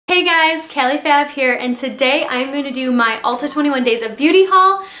Hey guys, Callie Fab here, and today I'm going to do my Ulta 21 Days of Beauty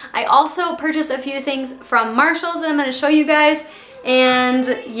haul. I also purchased a few things from Marshall's that I'm going to show you guys,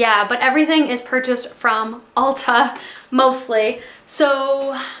 and yeah, but everything is purchased from Ulta, mostly.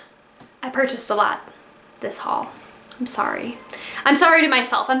 So I purchased a lot this haul. I'm sorry. I'm sorry to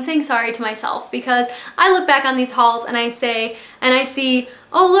myself. I'm saying sorry to myself because I look back on these hauls and I see,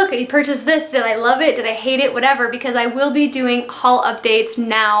 oh look, I purchased this. Did I love it? Did I hate it? Whatever, because I will be doing haul updates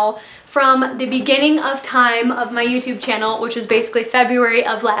now from the beginning of time of my YouTube channel, which was basically February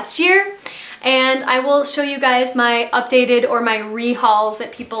of last year. And I will show you guys my updated or my re-hauls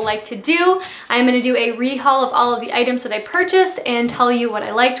that people like to do. I'm going to do a re-haul of all of the items that I purchased and tell you what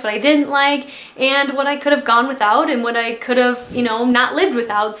I liked, what I didn't like, and what I could have gone without and what I could have, you know, not lived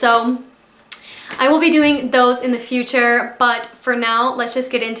without. So I will be doing those in the future, but for now, let's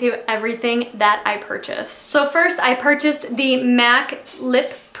just get into everything that I purchased. So first, I purchased the MAC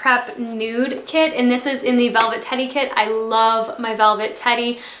Lip Prep Nude Kit, and this is in the Velvet Teddy kit. I love my Velvet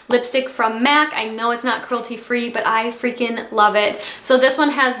Teddy lipstick from MAC. I know it's not cruelty free, but I freaking love it. So this one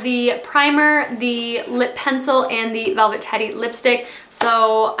has the primer, the lip pencil, and the Velvet Teddy lipstick.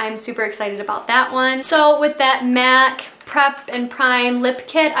 So I'm super excited about that one. So with that MAC Prep and Prime lip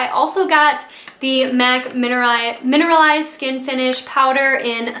kit, I also got the MAC Mineralized Skin Finish Powder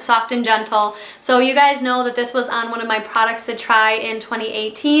in Soft and Gentle. So you guys know that this was on one of my products to try in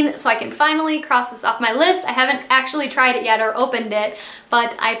 2018, so I can finally cross this off my list. I haven't actually tried it yet or opened it,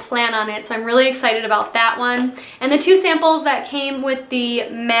 but I plan on it, so I'm really excited about that one. And the two samples that came with the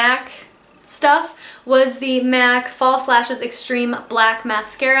MAC stuff was the MAC False Lashes Extreme Black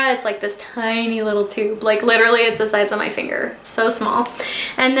Mascara. It's like this tiny little tube, like literally it's the size of my finger, so small.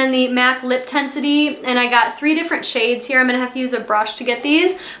 And then the MAC Lip Tensity, and I got 3 different shades here. I'm gonna have to use a brush to get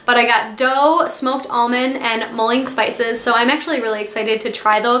these, but I got Dough, Smoked Almond, and Mulling Spices, so I'm actually really excited to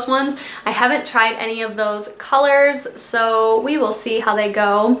try those ones. I haven't tried any of those colors, so we will see how they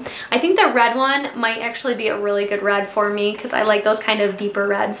go. I think the red one might actually be a really good red for me because I like those kind of deeper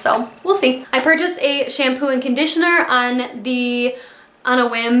reds, so we'll see. I purchased a shampoo and conditioner on a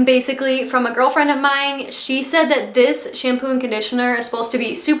whim, basically, from a girlfriend of mine. She said that this shampoo and conditioner is supposed to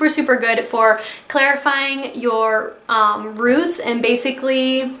be super, super good for clarifying your roots and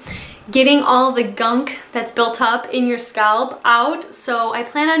basically getting all the gunk that's built up in your scalp out. So I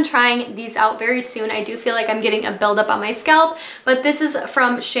plan on trying these out very soon. I do feel like I'm getting a buildup on my scalp, but this is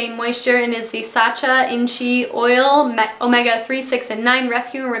from Shea Moisture and is the Sacha Inchi Oil Omega 3, 6, and 9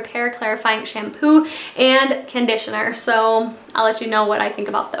 Rescue and Repair Clarifying Shampoo and Conditioner. So I'll let you know what I think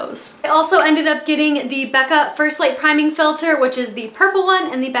about those. I also ended up getting the Becca First Light Priming Filter, which is the purple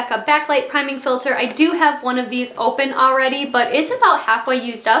one, and the Becca Backlight Priming Filter. I do have one of these open already, but it's about halfway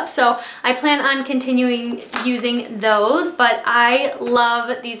used up, so I plan on continuing using those. But I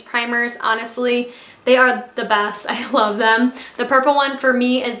love these primers, honestly. They are the best. I love them. The purple one for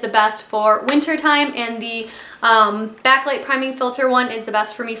me is the best for winter time, and the Backlight Priming Filter one is the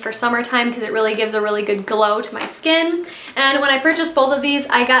best for me for summertime because it really gives a really good glow to my skin. And when I purchased both of these,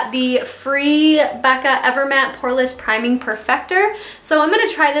 I got the free Becca Evermatte Poreless Priming Perfector. So I'm going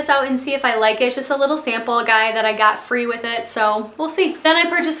to try this out and see if I like it. It's just a little sample guide that I got free with it, so we'll see. Then I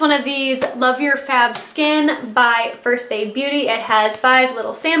purchased one of these Love Your Fab Skin by First Aid Beauty. It has 5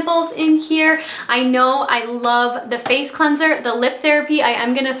 little samples in here. I know I love the face cleanser. The lip therapy I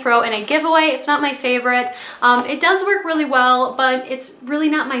am going to throw in a giveaway. It's not my favorite. It does work really well, but it's really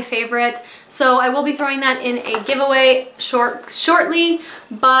not my favorite. So I will be throwing that in a giveaway shortly.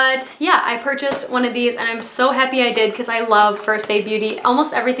 But yeah, I purchased one of these and I'm so happy I did because I love First Aid Beauty.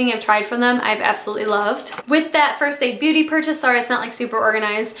 Almost everything I've tried from them, I've absolutely loved. With that First Aid Beauty purchase, sorry it's not like super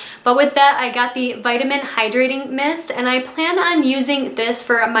organized, but with that I got the Vitamin Hydrating Mist, and I plan on using this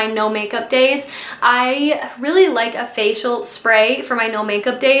for my no makeup days. I really like a facial spray for my no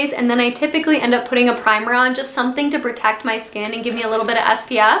makeup days, and then I typically end up putting a primer on, just something to protect my skin and give me a little bit of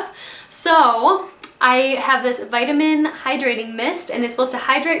SPF. So I have this Vitamin Hydrating Mist, and it's supposed to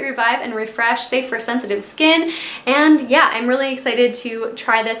hydrate, revive, and refresh, safe for sensitive skin. And yeah, I'm really excited to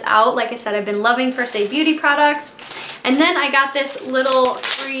try this out. Like I said, I've been loving First Aid Beauty products. And then I got this little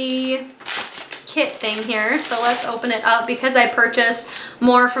free kit thing here. So let's open it up because I purchased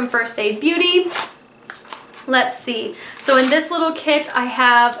more from First Aid Beauty. Let's see. So in this little kit, I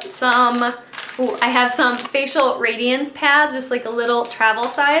have some facial radiance pads, just like a little travel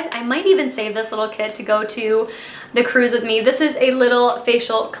size. I might even save this little kit to go to the cruise with me. This is a little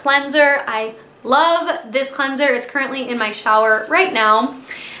facial cleanser. I love this cleanser. It's currently in my shower right now.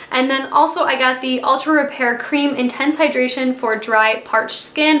 And then also I got the Ultra Repair Cream Intense Hydration for dry, parched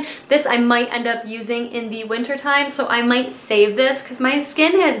skin. This I might end up using in the winter time, so I might save this because my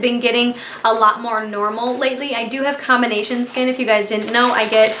skin has been getting a lot more normal lately. I do have combination skin, if you guys didn't know. I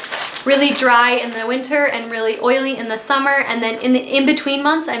get really dry in the winter and really oily in the summer, and then in the in-between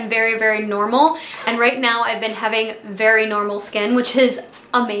months I'm very, very normal. And right now I've been having very normal skin, which is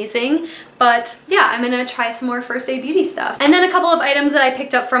amazing. But yeah, I'm gonna try some more First Aid Beauty stuff. And then a couple of items that I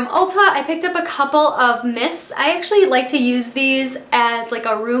picked up from Ulta. I picked up a couple of mists. I actually like to use these as like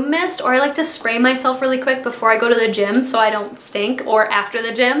a room mist, or I like to spray myself really quick before I go to the gym so I don't stink, or after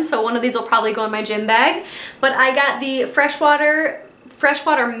the gym. So one of these will probably go in my gym bag. But I got the freshwater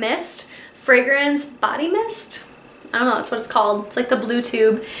mist fragrance body mist. I don't know, that's what it's called. It's like the blue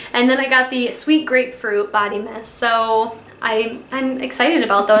tube. And then I got the sweet grapefruit body mist. So I'm excited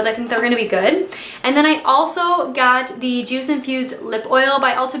about those. I think they're gonna be good. And then I also got the Juice Infused Lip Oil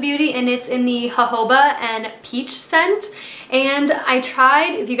by Ulta Beauty, and it's in the jojoba and peach scent. And I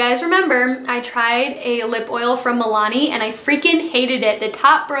tried, if you guys remember, I tried a lip oil from Milani and I freaking hated it. The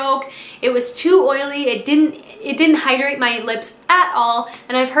top broke, it was too oily, it didn't hydrate my lips at all,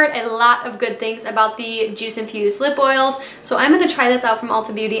 and I've heard a lot of good things about the Juice Infused lip oils. So I'm gonna try this out from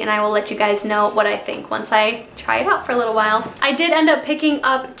Ulta Beauty, and I will let you guys know what I think once I try it out for a little while. I did end up picking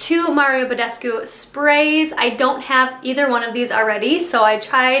up 2 Mario Badescu sprays. I don't have either one of these already, so I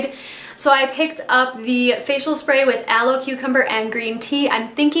picked up the facial spray with aloe, cucumber, and green tea. I'm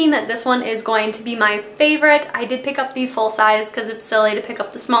thinking that this one is going to be my favorite. I did pick up the full size because it's silly to pick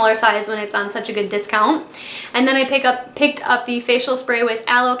up the smaller size when it's on such a good discount. And then I picked up the facial spray with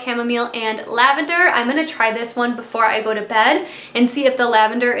aloe, chamomile, and lavender. I'm gonna try this one before I go to bed and see if the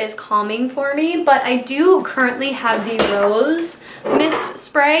lavender is calming for me. But I do currently have the rose mist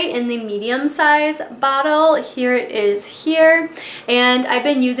spray in the medium size bottle. Here it is here. And I've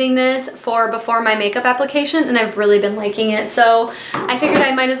been using this for before my makeup application, and I've really been liking it. So I figured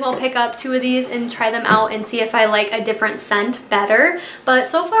I might as well pick up 2 of these and try them out and see if I like a different scent better. But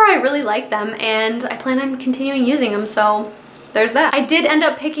so far I really like them, and I plan on continuing using them, so there's that. I did end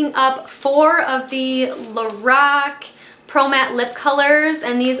up picking up 4 of the Lorac Pro Matte lip colors,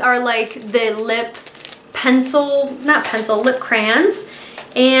 and these are like the lip lip crayons.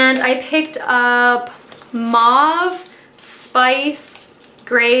 And I picked up mauve, spice,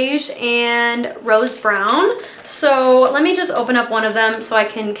 greige, and rose brown. So let me just open up one of them so I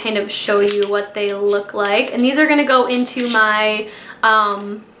can kind of show you what they look like. And these are gonna go into my,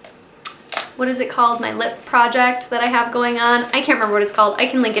 what is it called? My lip project that I have going on. I can't remember what it's called. I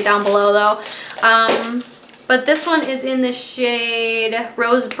can link it down below though. But this one is in the shade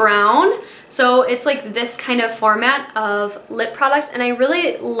Rose Brown. So it's like this kind of format of lip product, and I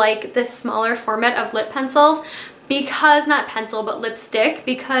really like this smaller format of lip pencils because, not pencil, but lipstick,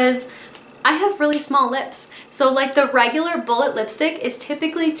 because I have really small lips. So like the regular bullet lipstick is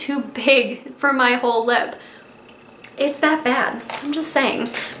typically too big for my whole lip. It's that bad, I'm just saying.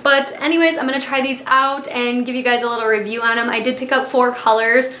 But anyways, I'm gonna try these out and give you guys a little review on them. I did pick up 4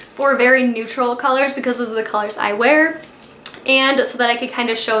 colors, 4 very neutral colors, because those are the colors I wear, and so that I could kind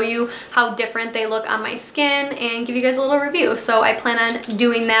of show you how different they look on my skin and give you guys a little review. So I plan on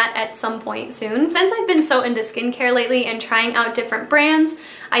doing that at some point soon. Since I've been so into skincare lately and trying out different brands,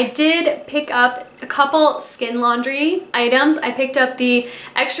 I did pick up a couple skin laundry items. I picked up the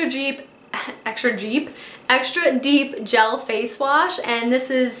Extra Deep Gel Face Wash, and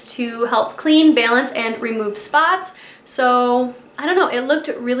this is to help clean, balance, and remove spots. So I don't know, it looked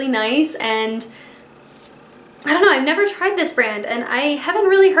really nice, and I don't know, I've never tried this brand and I haven't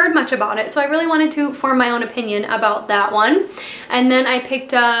really heard much about it, so I really wanted to form my own opinion about that one. And then I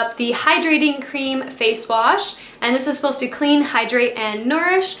picked up the Hydrating Cream Face Wash, and this is supposed to clean, hydrate, and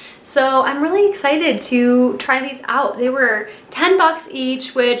nourish. So I'm really excited to try these out. They were 10 bucks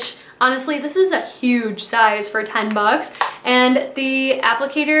each, which honestly, this is a huge size for 10 bucks. And the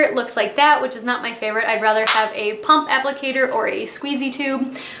applicator looks like that, which is not my favorite. I'd rather have a pump applicator or a squeezy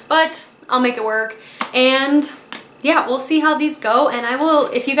tube, but I'll make it work. And yeah, we'll see how these go, and I will,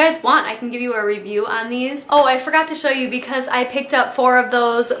 if you guys want, I can give you a review on these. Oh, I forgot to show you, because I picked up 4 of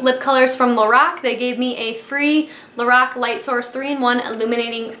those lip colors from Lorac. They gave me a free Lorac Light Source 3-in-1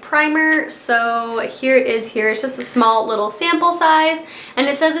 Illuminating Primer. So here it is here. It's just a small little sample size, and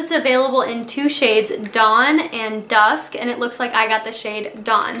it says it's available in 2 shades, Dawn and Dusk, and it looks like I got the shade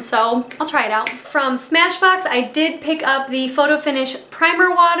Dawn, so I'll try it out. From Smashbox, I did pick up the Photo Finish Primer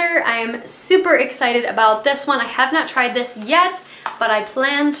Water. I'm super excited about this one. I have not tried this yet, but I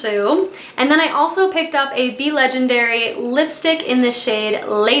plan to. And then I also picked up a Be Legendary lipstick in the shade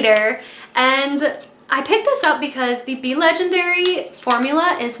Later, and I picked this up because the Be Legendary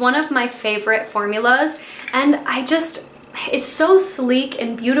formula is one of my favorite formulas, and it's so sleek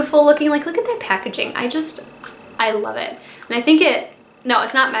and beautiful looking. Like, look at that packaging. I love it. And I think no,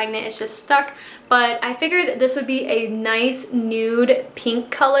 it's not magnet, it's just stuck. But I figured this would be a nice nude pink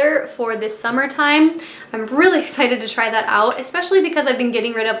color for this summertime. I'm really excited to try that out, especially because I've been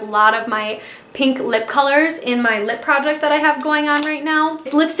getting rid of a lot of my pink lip colors in my lip project that I have going on right now.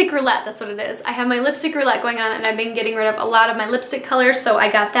 It's lipstick roulette, that's what it is. I have my lipstick roulette going on, and I've been getting rid of a lot of my lipstick colors, so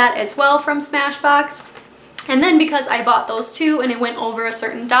I got that as well from Smashbox. And then because I bought those two and it went over a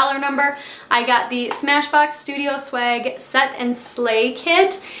certain dollar number, I got the Smashbox Studio Swag Set and Slay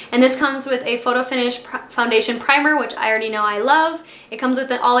Kit. And this comes with a Photo Finish Foundation Primer, which I already know I love. It comes with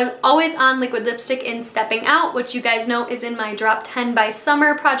an Always On Liquid Lipstick in Stepping Out, which you guys know is in my Drop 10 by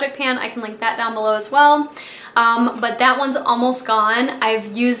Summer project pan. I can link that down below as well. But that one's almost gone.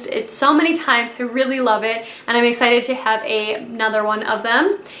 I've used it so many times. I really love it, and I'm excited to have another one of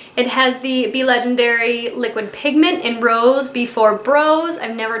them. It has the Be Legendary Liquid Pigment in Rose Before Bros.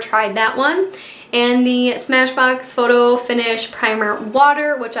 I've never tried that one. And the Smashbox Photo Finish Primer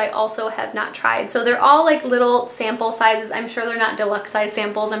Water, which I also have not tried. So they're all like little sample sizes. I'm sure they're not deluxe size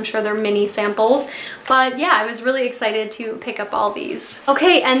samples. I'm sure they're mini samples. But yeah, I was really excited to pick up all these.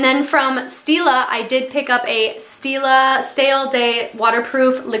 Okay, and then from Stila, I did pick up a Stila Stay All Day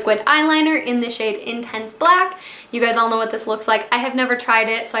Waterproof Liquid Eyeliner in the shade Intense Black. You guys all know what this looks like. I have never tried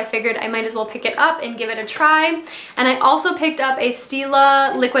it, so I figured I might as well pick it up and give it a try. And I also picked up a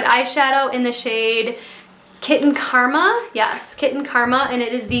Stila liquid eyeshadow in the shade Kitten Karma. Yes, Kitten Karma, and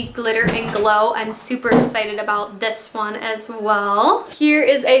it is the Glitter and Glow. I'm super excited about this one as well. Here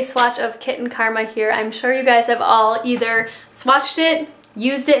is a swatch of Kitten Karma here. I'm sure you guys have all either swatched it,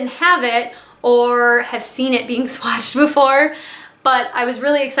 used it and have it, or have seen it being swatched before. But I was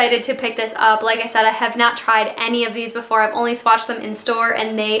really excited to pick this up. Like I said, I have not tried any of these before. I've only swatched them in store,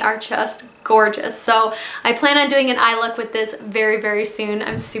 and they are just gorgeous. So I plan on doing an eye look with this very, very soon.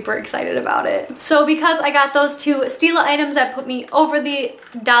 I'm super excited about it. So because I got those two Stila items that put me over the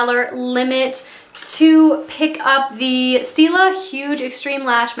dollar limit to pick up the Stila Huge Extreme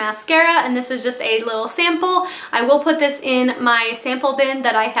Lash Mascara, and this is just a little sample. I will put this in my sample bin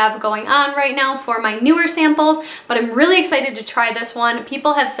that I have going on right now for my newer samples, but I'm really excited to try this one.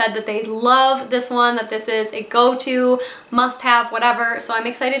 People have said that they love this one, that this is a go-to, must-have, whatever, so I'm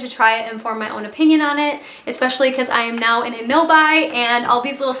excited to try it and form my own opinion on it, especially because I am now in a no-buy, and all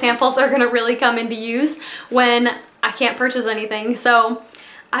these little samples are going to really come into use when I can't purchase anything. So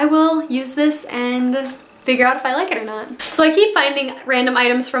I will use this and figure out if I like it or not. So I keep finding random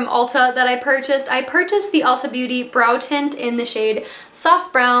items from Ulta that I purchased. I purchased the Ulta Beauty Brow Tint in the shade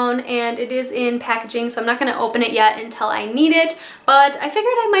Soft Brown, and it is in packaging, so I'm not going to open it yet until I need it, but I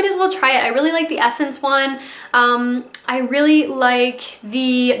figured I might as well try it. I really like the Essence one. I really like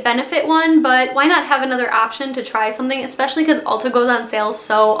the Benefit one, but why not have another option to try something, especially because Ulta goes on sale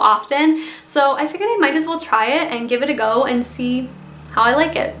so often. So I figured I might as well try it and give it a go and see how I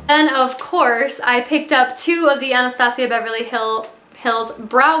like it. And of course, I picked up two of the Anastasia Beverly Hills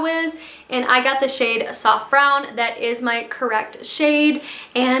Brow Wiz, and I got the shade Soft Brown. That is my correct shade,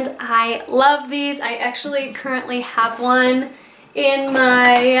 and I love these. I actually currently have one in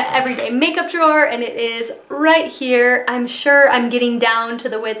my everyday makeup drawer, and it is right here. I'm sure I'm getting down to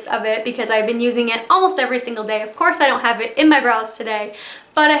the widths of it because I've been using it almost every single day. Of course, I don't have it in my brows today,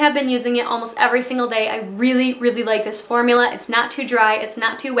 but I have been using it almost every single day. I really, really like this formula. It's not too dry, it's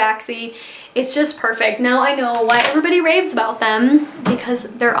not too waxy. It's just perfect. Now I know why everybody raves about them, because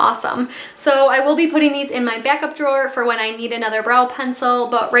they're awesome. So I will be putting these in my backup drawer for when I need another brow pencil,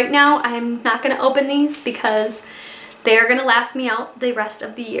 but right now I'm not gonna open these because they are gonna last me out the rest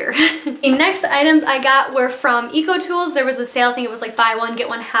of the year. The next items I got were from EcoTools. There was a sale, I think it was like buy one, get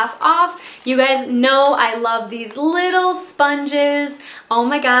one half off. You guys know I love these little sponges. Oh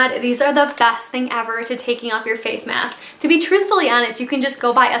my god, these are the best thing ever to taking off your face mask. To be truthfully honest, you can just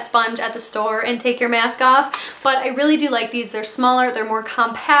go buy a sponge at the store and take your mask off, but I really do like these. They're smaller, they're more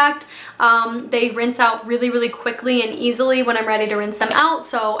compact. They rinse out really, really quickly and easily when I'm ready to rinse them out,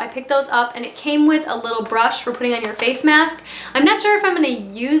 so I picked those up, and it came with a little brush for putting on your face mask. I'm not sure if I'm going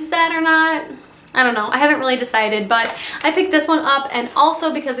to use that or not. I don't know. I haven't really decided, but I picked this one up, and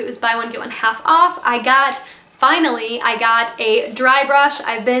also because it was buy one, get one half off, finally, I got a dry brush.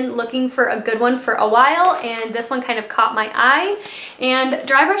 I've been looking for a good one for a while, and this one kind of caught my eye. And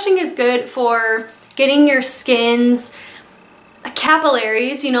dry brushing is good for getting your skin's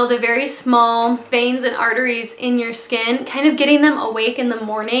capillaries, you know, the very small veins and arteries in your skin, kind of getting them awake in the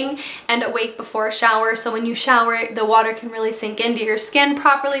morning and awake before a shower, so when you shower, the water can really sink into your skin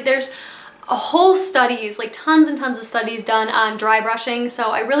properly. There's a whole studies, like tons and tons of studies done on dry brushing.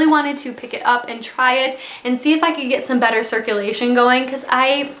 So I really wanted to pick it up and try it and see if I could get some better circulation going, because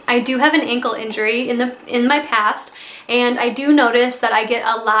I do have an ankle injury in my past, and I do notice that I get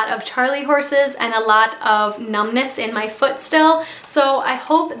a lot of Charlie horses and a lot of numbness in my foot still. So I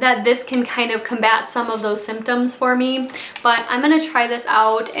hope that this can kind of combat some of those symptoms for me. But I'm gonna try this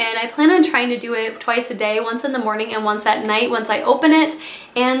out, and I plan on trying to do it twice a day, once in the morning and once at night once I open it,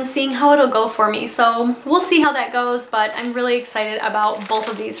 and seeing how it'll go for me. So we'll see how that goes, but I'm really excited about both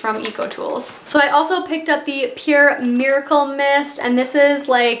of these from EcoTools. So I also picked up the Pure Miracle Mist, and this is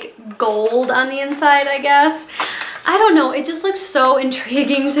like gold on the inside, I guess. I don't know, it just looked so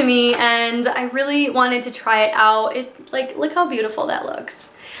intriguing to me, and I really wanted to try it out. Like, look how beautiful that looks.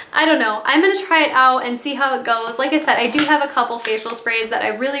 I don't know, I'm gonna try it out and see how it goes. Like I said, I do have a couple facial sprays that I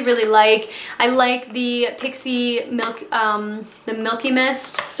really like. I like the Pixie the Milky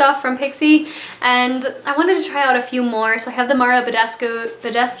Mist stuff from Pixie, and I wanted to try out a few more. So I have the Mara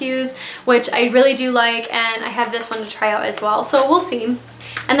Badescu's, which I really do like, and I have this one to try out as well. So we'll see.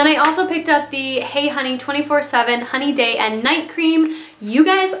 And then I also picked up the Hey Honey 24/7 Honey Day and Night Cream. You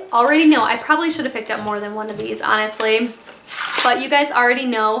guys already know, I probably should have picked up more than one of these, honestly. But you guys already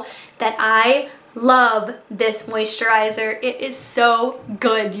know that I love this moisturizer. It is so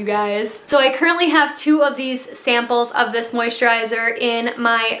good, you guys. So I currently have 2 of these samples of this moisturizer in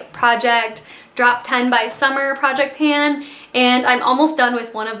my Project Drop 10 by Summer project pan, and I'm almost done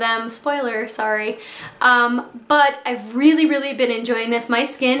with one of them. Spoiler, sorry. But I've really been enjoying this. My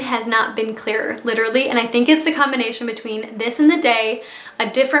skin has not been clearer, literally, and I think it's the combination between this in the day, a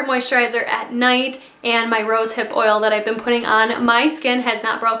different moisturizer at night, and my rose hip oil that I've been putting on. My skin has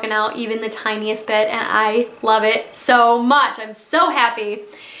not broken out even the tiniest bit, and I love it so much. I'm so happy.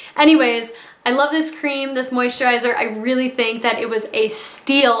 Anyways, I love this cream, this moisturizer. I really think that it was a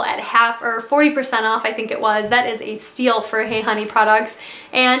steal at half or 40% off, I think it was. That is a steal for Hey Honey products,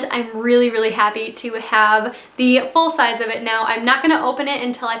 and I'm really happy to have the full size of it now. I'm not gonna open it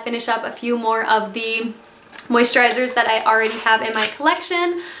until I finish up a few more of the moisturizers that I already have in my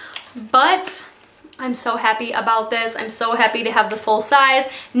collection, but I'm so happy about this. I'm so happy to have the full size.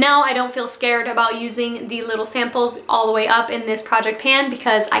 Now I don't feel scared about using the little samples all the way up in this project pan,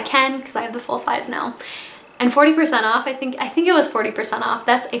 because I can, because I have the full size now. And 40% off, I think it was 40% off.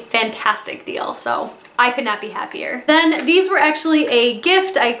 That's a fantastic deal, so I could not be happier. Then these were actually a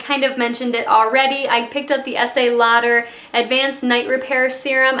gift. I kind of mentioned it already. I picked up the Estee Lauder Advanced Night Repair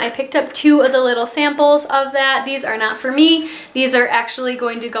Serum. I picked up 2 of the little samples of that. These are not for me. These are actually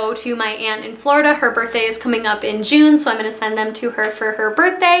going to go to my aunt in Florida. Her birthday is coming up in June, so I'm gonna send them to her for her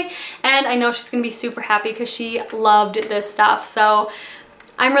birthday. And I know she's gonna be super happy because she loved this stuff. So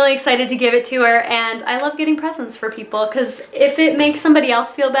I'm really excited to give it to her, and I love getting presents for people because if it makes somebody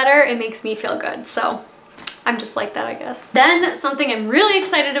else feel better, it makes me feel good. So I'm just like that, I guess. Then something I'm really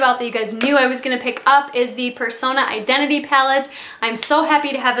excited about that you guys knew I was gonna pick up is the Persona Identity Palette. I'm so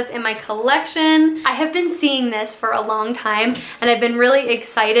happy to have this in my collection. I have been seeing this for a long time, and I've been really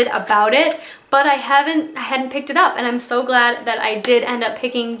excited about it, but I hadn't picked it up, and I'm so glad that I did end up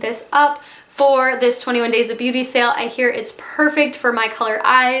picking this up for this 21 Days of Beauty sale. I hear it's perfect for my color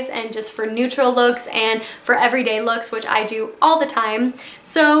eyes and just for neutral looks and for everyday looks, which I do all the time.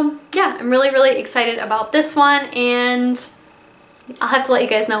 So yeah, I'm really excited about this one, and I'll have to let you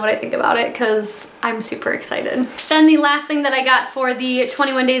guys know what I think about it because I'm super excited. Then the last thing that I got for the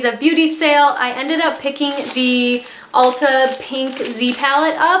 21 Days of Beauty sale, I ended up picking the Ulta Pink Z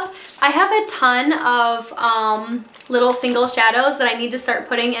palette up. I have a ton of little single shadows that I need to start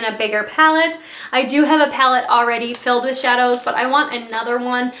putting in a bigger palette. I do have a palette already filled with shadows, but I want another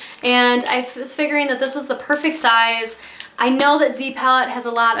one, and I was figuring that this was the perfect size. I know that Z palette has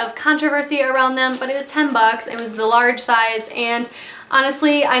a lot of controversy around them, but it was 10 bucks. It was the large size, and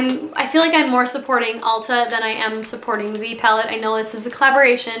honestly, I feel like I'm more supporting Ulta than I am supporting Z palette. I know this is a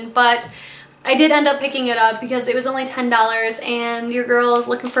collaboration, but I did end up picking it up because it was only $10 and your girl is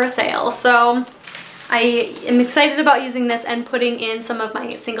looking for a sale. So I am excited about using this and putting in some of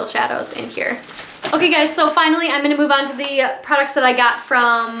my single shadows in here. Okay guys, so finally I'm gonna move on to the products that I got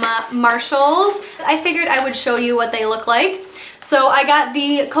from Marshalls. I figured I would show you what they look like. So I got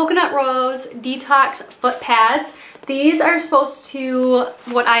the Coconut Rose Detox Foot Pads. These are supposed to,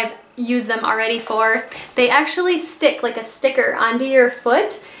 what I've used them already for, they actually stick like a sticker onto your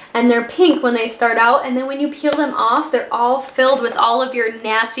foot, and they're pink when they start out, and then when you peel them off, they're all filled with all of your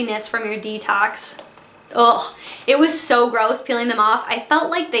nastiness from your detox. Ugh, it was so gross peeling them off. I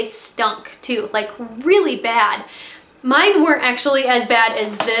felt like they stunk too, like really bad. Mine weren't actually as bad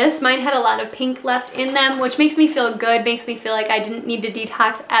as this. Mine had a lot of pink left in them, which makes me feel good, makes me feel like I didn't need to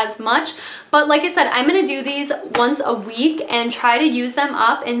detox as much. But like I said, I'm gonna do these once a week and try to use them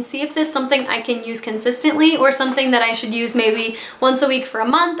up and see if that's something I can use consistently or something that I should use maybe once a week for a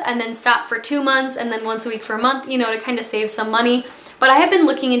month and then stop for 2 months and then once a week for a month, you know, to kind of save some money. But I have been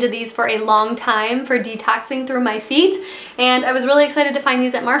looking into these for a long time for detoxing through my feet, and I was really excited to find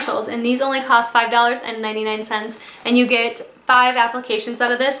these at Marshall's, and these only cost $5.99, and you get 5 applications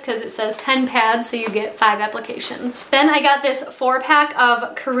out of this because it says 10 pads, so you get 5 applications. Then I got this 4-pack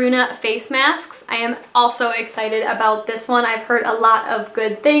of Karuna face masks. I am also excited about this one. I've heard a lot of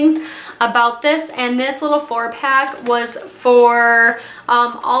good things about this, and this little 4-pack was for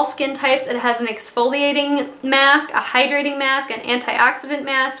all skin types. It has an exfoliating mask, a hydrating mask, an antioxidant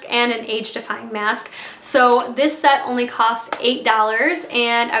mask, and an age-defying mask. So this set only cost $8,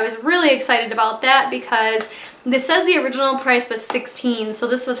 and I was really excited about that because this says the original price was $16, so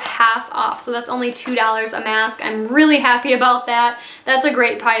this was half off, so that's only $2 a mask. I'm really happy about that. That's a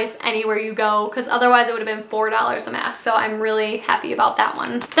great price anywhere you go, because otherwise it would have been $4 a mask, so I'm really happy about that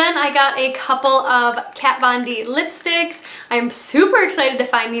one. Then I got a couple of Kat Von D lipsticks. I'm super excited to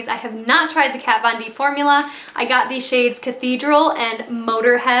find these. I have not tried the Kat Von D formula. I got these shades Cathedral and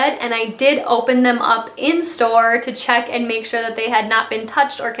Motorhead, and I did open them up in store to check and make sure that they had not been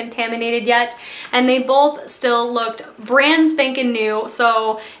touched or contaminated yet, and they both still looked brand spanking new.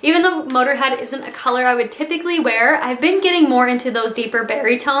 So even though Motorhead isn't a color I would typically wear, I've been getting more into those deeper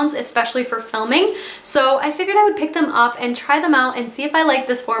berry tones, especially for filming. So I figured I would pick them up and try them out and see if I like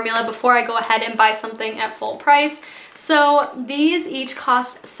this formula before I go ahead and buy something at full price. So these each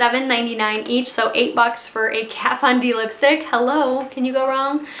cost $7.99 each, so $8 for a Kat Von D lipstick. Hello, can you go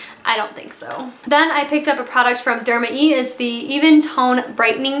wrong? I don't think so. Then I picked up a product from Derma-E. It's the Even Tone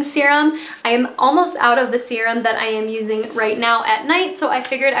Brightening Serum. I am almost out of the serum that I am using right now at night, so I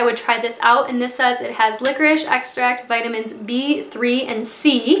figured I would try this out, and this says it has licorice extract, vitamins B3 and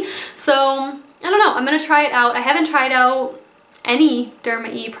C. So I don't know, I'm gonna try it out. I haven't tried out any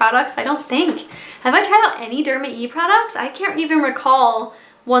Derma-E products, I don't think. Have I tried out any Derma-E products? I can't even recall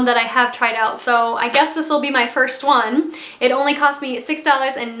one that I have tried out, so I guess this will be my first one. It only cost me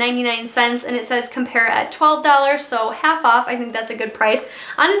 $6.99, and it says compare at $12, so half off. I think that's a good price.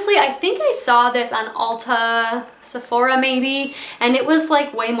 Honestly, I think I saw this on Ulta, Sephora maybe, and it was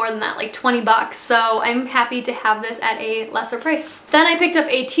like way more than that, like 20 bucks, so I'm happy to have this at a lesser price. Then I picked up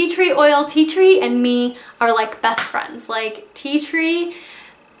a tea tree oil. Tea tree and me are like best friends. Like tea tree,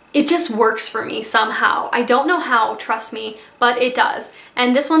 it just works for me somehow. I don't know how, trust me, but it does.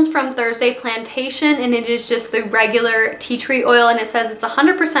 And this one's from Thursday Plantation, and it is just the regular tea tree oil, and it says it's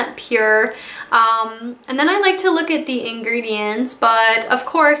 100% pure. And then I like to look at the ingredients, but of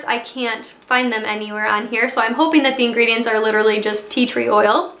course I can't find them anywhere on here, so I'm hoping that the ingredients are literally just tea tree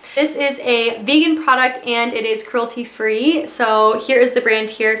oil. This is a vegan product and it is cruelty-free, so here is the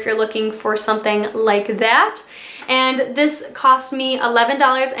brand here if you're looking for something like that. And this cost me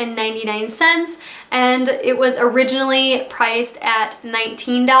 $11.99, and it was originally priced at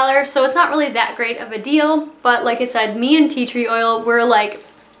 $19, so it's not really that great of a deal, but like I said, me and tea tree oil, we're like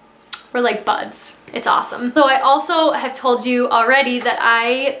buds. It's awesome. So I also have told you already that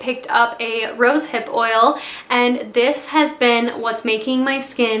I picked up a rose hip oil, and this has been what's making my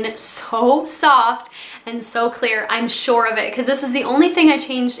skin so soft and so clear. I'm sure of it, because this is the only thing I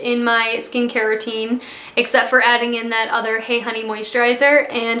changed in my skincare routine, except for adding in that other Hey Honey moisturizer,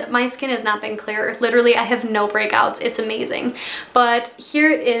 and my skin has not been clear. Literally, I have no breakouts. It's amazing. But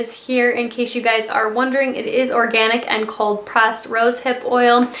here it is here, in case you guys are wondering. It is organic and cold pressed rose hip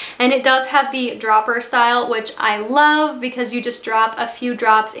oil, and it does have the dropper style, which I love, because you just drop a few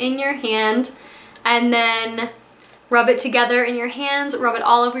drops in your hand and then rub it together in your hands, rub it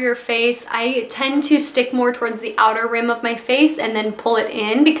all over your face. I tend to stick more towards the outer rim of my face and then pull it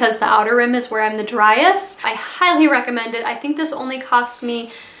in, because the outer rim is where I'm the driest. I highly recommend it. I think this only cost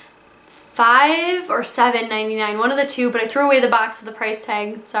me $5 or $7.99, one of the two, but I threw away the box with the price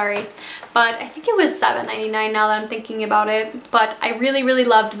tag, sorry. But I think it was $7.99 now that I'm thinking about it. But I really, really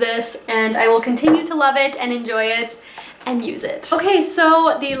loved this, and I will continue to love it and enjoy it and use it. Okay,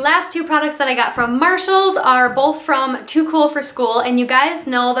 so the last two products that I got from Marshall's are both from Too Cool for School, and you guys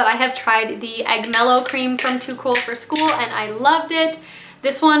know that I have tried the Egg Mellow Cream from Too Cool for School, and I loved it.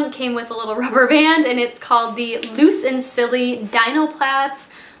 This one came with a little rubber band, and it's called the Loose and Silly Dinoplats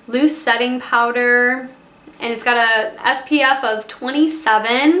Loose Setting Powder, and it's got a SPF of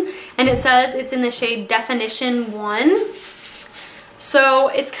 27, and it says it's in the shade Definition 1. So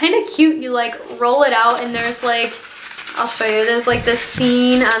it's kind of cute. You like roll it out, and there's like I'll show you. There's like this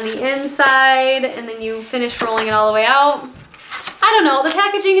seam on the inside, and then you finish rolling it all the way out. I don't know, the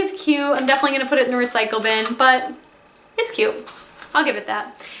packaging is cute. I'm definitely gonna put it in the recycle bin, but it's cute. I'll give it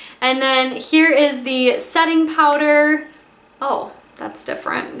that. And then here is the setting powder. Oh, that's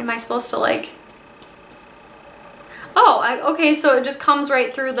different. Am I supposed to like... Oh, okay, so it just comes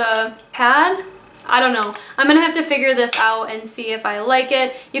right through the pad? I don't know. I'm gonna have to figure this out and see if I like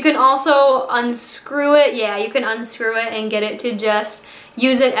it. You can also unscrew it. Yeah, you can unscrew it and get it to just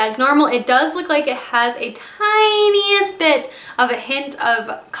use it as normal. It does look like it has a tiniest bit of a hint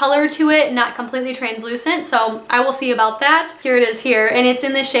of color to it, not completely translucent, so I will see about that. Here it is here, and it's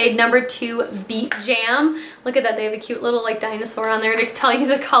in the shade number 2 Beet Jam. Look at that, they have a cute little like dinosaur on there to tell you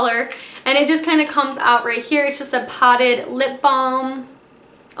the color. And it just kind of comes out right here. It's just a potted lip balm.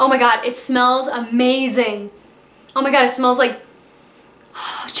 Oh my god, it smells amazing. Oh my god, it smells like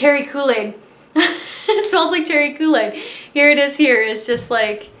cherry Kool-Aid. It smells like cherry Kool-Aid. Here it is here. It's just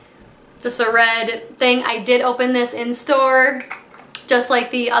like, just a red thing. I did open this in store, just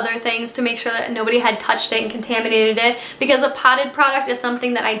like the other things, to make sure that nobody had touched it and contaminated it, because a potted product is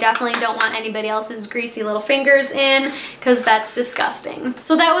something that I definitely don't want anybody else's greasy little fingers in, because that's disgusting.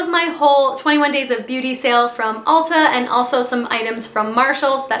 So that was my whole 21 days of beauty sale from Ulta, and also some items from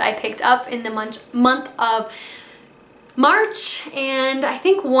Marshalls that I picked up in the month of March, and I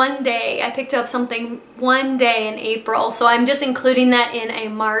think one day I picked up something one day in April, so I'm just including that in a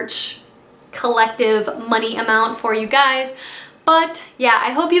March collective money amount for you guys. But yeah,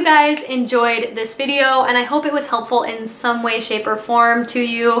 I hope you guys enjoyed this video, and I hope it was helpful in some way, shape, or form to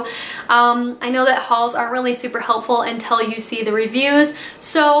you. I know that hauls aren't really super helpful until you see the reviews,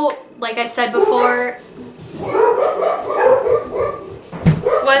 so like I said before...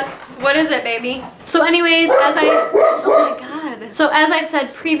 What is it, baby? So anyways, oh my god. So as I've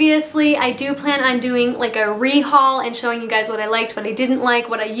said previously, I do plan on doing like a rehaul and showing you guys what I liked, what I didn't like,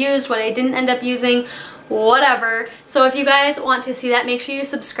 what I used, what I didn't end up using, whatever. So if you guys want to see that, make sure you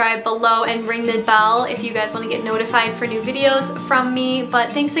subscribe below and ring the bell if you guys want to get notified for new videos from me.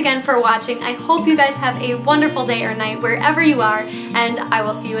 But thanks again for watching. I hope you guys have a wonderful day or night wherever you are, and I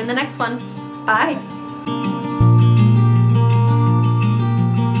will see you in the next one. Bye.